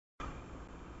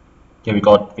Here we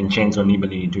got Vincenzo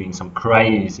Nibali doing some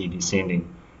crazy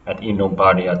descending at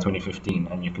Lombardia 2015,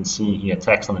 and you can see he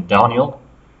attacks on the downhill.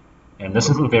 And this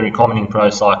isn't very common in pro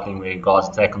cycling where guys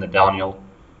attack on the downhill,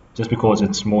 just because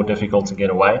it's more difficult to get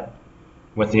away,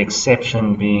 with the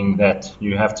exception being that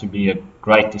you have to be a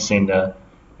great descender,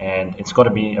 and it's got to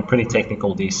be a pretty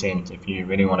technical descent if you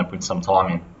really want to put some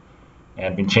time in.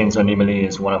 And Vincenzo Nibali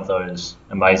is one of those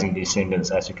amazing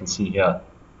descenders, as you can see here.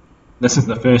 This is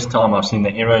the first time I've seen the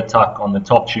aero tuck on the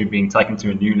top tube being taken to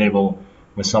a new level,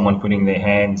 with someone putting their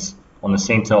hands on the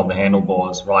center of the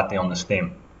handlebars right there on the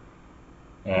stem.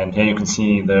 And here you can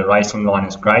see the racing line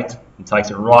is great. He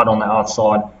takes it right on the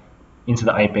outside into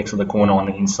the apex of the corner on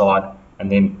the inside,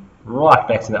 and then right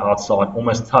back to the outside,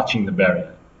 almost touching the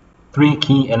barrier. Three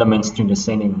key elements to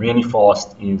descending really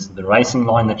fast is the racing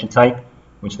line that you take,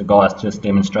 which the guy has just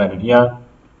demonstrated here,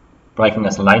 braking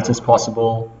as late as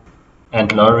possible,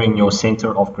 and lowering your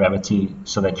center of gravity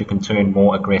so that you can turn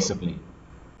more aggressively.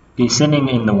 Descending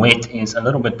in the wet is a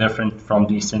little bit different from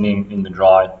descending in the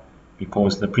dry,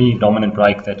 because the predominant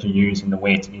brake that you use in the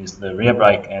wet is the rear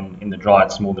brake, and in the dry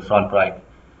it's more the front brake.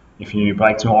 If you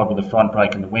brake too hard with the front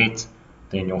brake in the wet,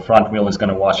 then your front wheel is going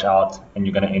to wash out and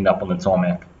you're going to end up on the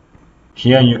tarmac.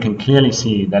 Here you can clearly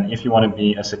see that if you want to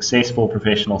be a successful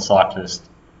professional cyclist,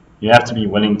 you have to be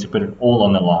willing to put it all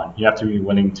on the line. You have to be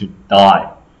willing to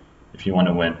die if you want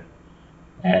to win.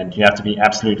 And you have to be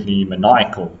absolutely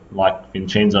maniacal, like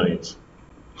Vincenzo is.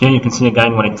 Here you can see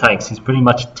again what it takes. He's pretty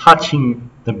much touching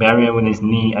the barrier with his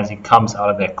knee as he comes out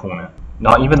of that corner.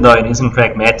 Now, even though it isn't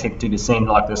pragmatic to descend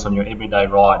like this on your everyday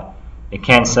ride, it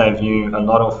can save you a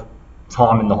lot of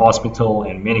time in the hospital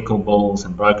and medical bills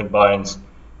and broken bones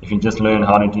if you just learn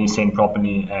how to descend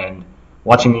properly, and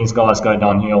watching these guys go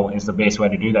downhill is the best way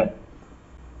to do that.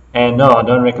 And no, I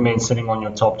don't recommend sitting on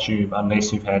your top tube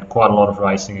unless you've had quite a lot of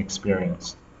racing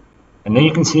experience. And then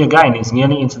you can see again, he's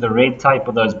nearly into the red tape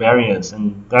of those barriers,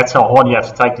 and that's how hard you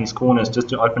have to take these corners just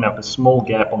to open up a small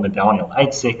gap on the downhill,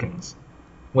 8 seconds.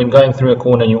 When going through a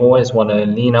corner, you always want to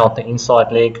lean out the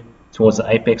inside leg towards the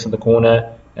apex of the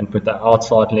corner and put the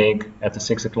outside leg at the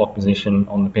 6 o'clock position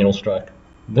on the pedal stroke.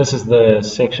 This is the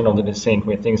section of the descent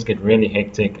where things get really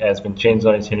hectic, as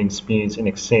Vincenzo is hitting speeds in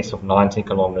excess of 90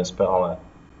 kilometers per hour.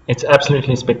 It's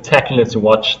absolutely spectacular to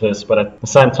watch this, but at the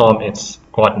same time it's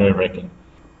quite nerve-wracking.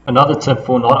 Another tip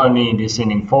for not only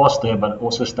descending faster but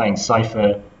also staying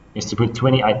safer is to put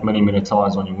 28mm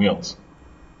tyres on your wheels.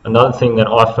 Another thing that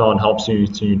I found helps you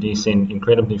to descend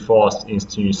incredibly fast is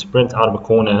to sprint out of a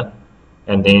corner,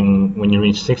 and then when you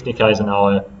reach 60 km an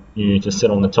hour you just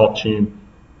sit on the top tube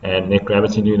and let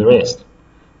gravity do the rest.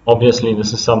 Obviously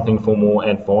this is something for more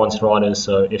advanced riders,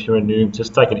 so if you're a noob,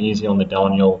 just take it easy on the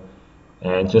downhill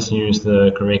and just use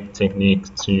the correct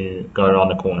technique to go around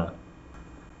the corner.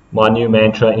 My new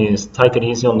mantra is take it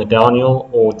easy on the downhill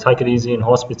or take it easy in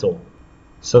hospital.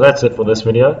 So that's it for this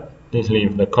video. Please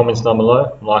leave the comments down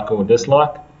below, like or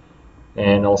dislike,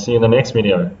 and I'll see you in the next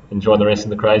video. Enjoy the rest of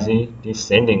the crazy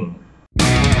descending.